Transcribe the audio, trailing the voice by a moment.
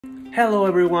Hello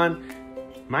everyone,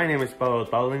 my name is Pavel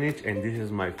Paulinich and this is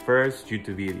my first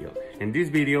YouTube video. In this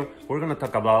video, we're gonna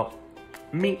talk about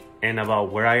me and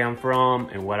about where I am from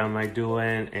and what am I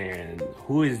doing and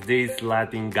who is this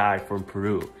Latin guy from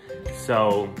Peru.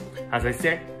 So, as I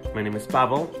said, my name is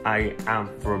Pavel. I am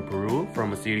from Peru,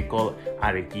 from a city called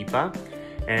Arequipa.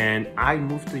 And I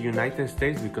moved to the United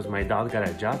States because my dad got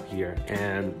a job here,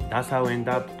 and that's how I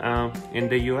ended up in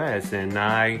the US. And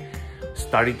I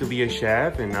started to be a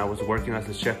chef, and I was working as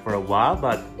a chef for a while,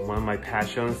 but one of my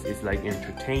passions is like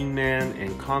entertainment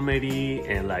and comedy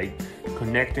and like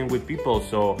connecting with people.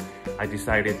 So I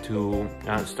decided to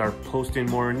start posting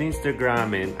more on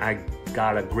Instagram, and I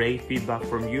got a great feedback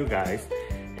from you guys.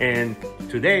 And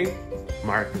today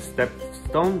marked a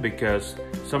stone because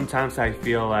sometimes I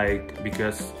feel like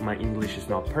because my English is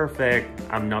not perfect,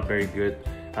 I'm not very good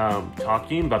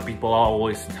talking, but people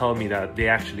always tell me that they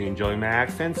actually enjoy my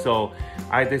accent. So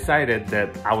I decided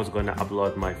that I was gonna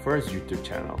upload my first YouTube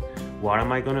channel. What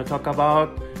am I gonna talk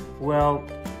about? Well,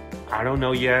 I don't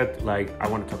know yet. Like, I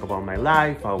want to talk about my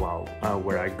life, about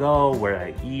where I go, where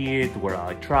I eat, where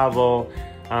I travel.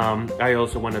 I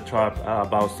also want to talk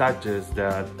about subjects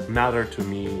that matter to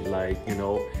me, like, you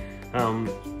know,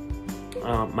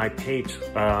 my page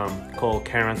called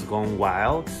Karen's Gone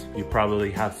Wild. You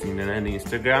probably have seen it on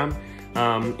Instagram.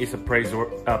 It's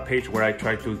a page where I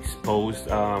try to expose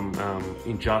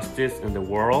injustice in the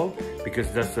world,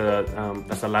 because that's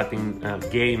a Latin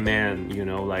gay man, you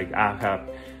know, like I have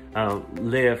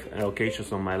lived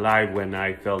occasions of my life when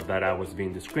I felt that I was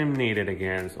being discriminated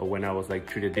against, or when I was like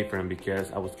treated different because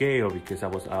I was gay, or because I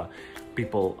was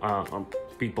people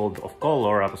of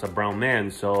color, I was a brown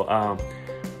man. So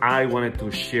I wanted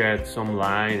to shed some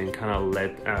light and kind of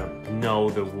let know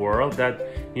the world that,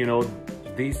 you know,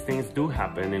 these things do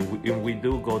happen, and we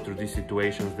do go through these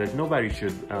situations that nobody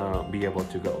should be able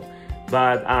to go.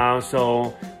 But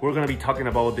so we're gonna be talking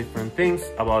about different things,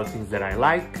 about things that I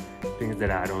like, things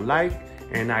that I don't like,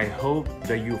 and I hope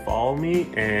that you follow me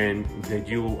and that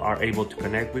you are able to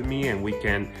connect with me and we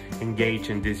can engage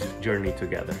in this journey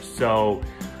together. So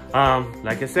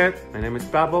like I said, my name is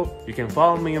Pavel. You can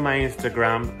follow me on my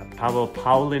Instagram, Pavel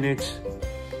Paulinich,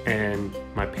 and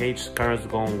my page, Karen's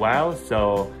Gone Wild.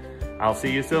 So I'll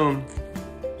see you soon.